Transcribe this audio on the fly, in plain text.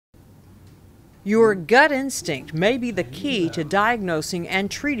Your gut instinct may be the key to diagnosing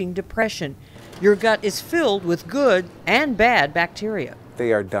and treating depression. Your gut is filled with good and bad bacteria.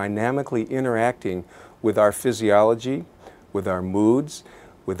 They are dynamically interacting with our physiology, with our moods,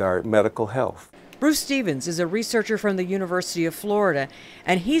 with our medical health. Bruce Stevens is a researcher from the University of Florida,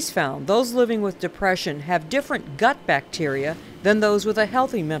 and he's found those living with depression have different gut bacteria than those with a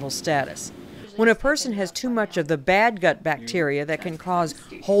healthy mental status. When a person has too much of the bad gut bacteria that can cause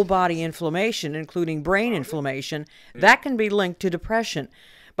whole body inflammation, including brain inflammation, that can be linked to depression.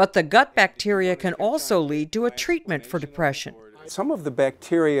 But the gut bacteria can also lead to a treatment for depression. Some of the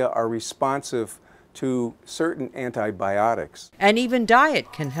bacteria are responsive to certain antibiotics. And even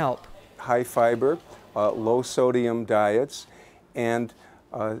diet can help. High fiber, low sodium diets, and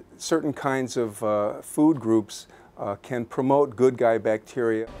certain kinds of food groups can promote good gut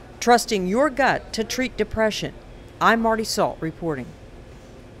bacteria. Trusting your gut to treat depression. I'm Marty Salt reporting.